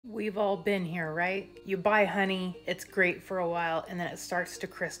We've all been here, right? You buy honey, it's great for a while, and then it starts to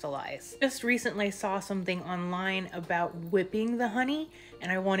crystallize. Just recently saw something online about whipping the honey,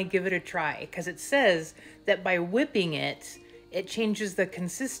 and I want to give it a try, because it says that by whipping it, it changes the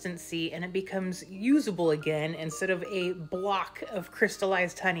consistency and it becomes usable again instead of a block of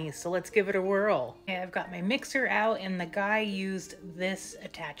crystallized honey. So let's give it a whirl. Okay, I've got my mixer out and the guy used this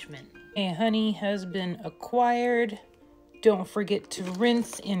attachment. Okay, honey has been acquired. Don't forget to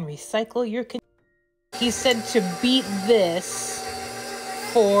rinse and recycle your container. He said to beat this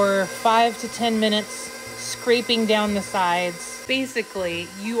for 5 to 10 minutes, scraping down the sides. Basically,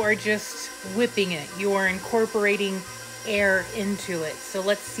 you are just whipping it. You are incorporating air into it. So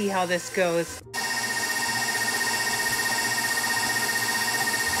let's see how this goes.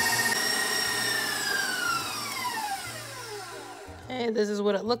 Okay, this is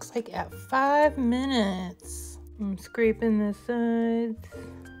what it looks like at 5 minutes. I'm scraping the sides.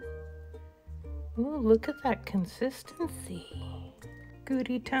 Ooh, look at that consistency.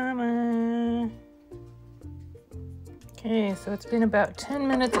 Goody tama. Okay, so it's been about 10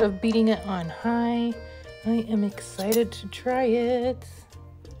 minutes of beating it on high. I am excited to try it.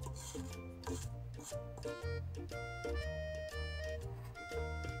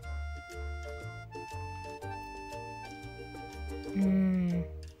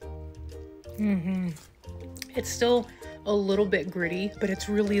 It's still a little bit gritty, but it's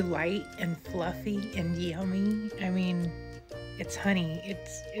really light and fluffy and yummy. I mean, it's honey.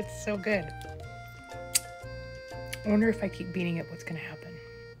 It's so good. I wonder if I keep beating it, what's gonna happen.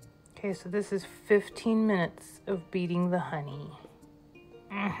 Okay, so this is 15 minutes of beating the honey.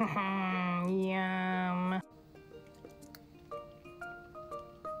 Yum.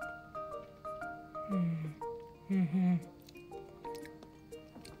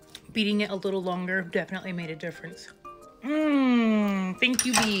 Beating it a little longer definitely made a difference. Thank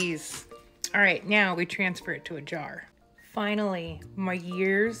you, bees. All right, now we transfer it to a jar. Finally, my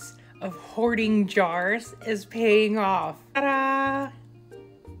years of hoarding jars is paying off. Ta-da!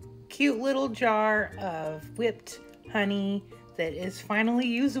 Cute little jar of whipped honey that is finally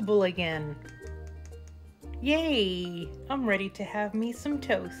usable again. Yay! I'm ready to have me some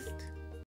toast.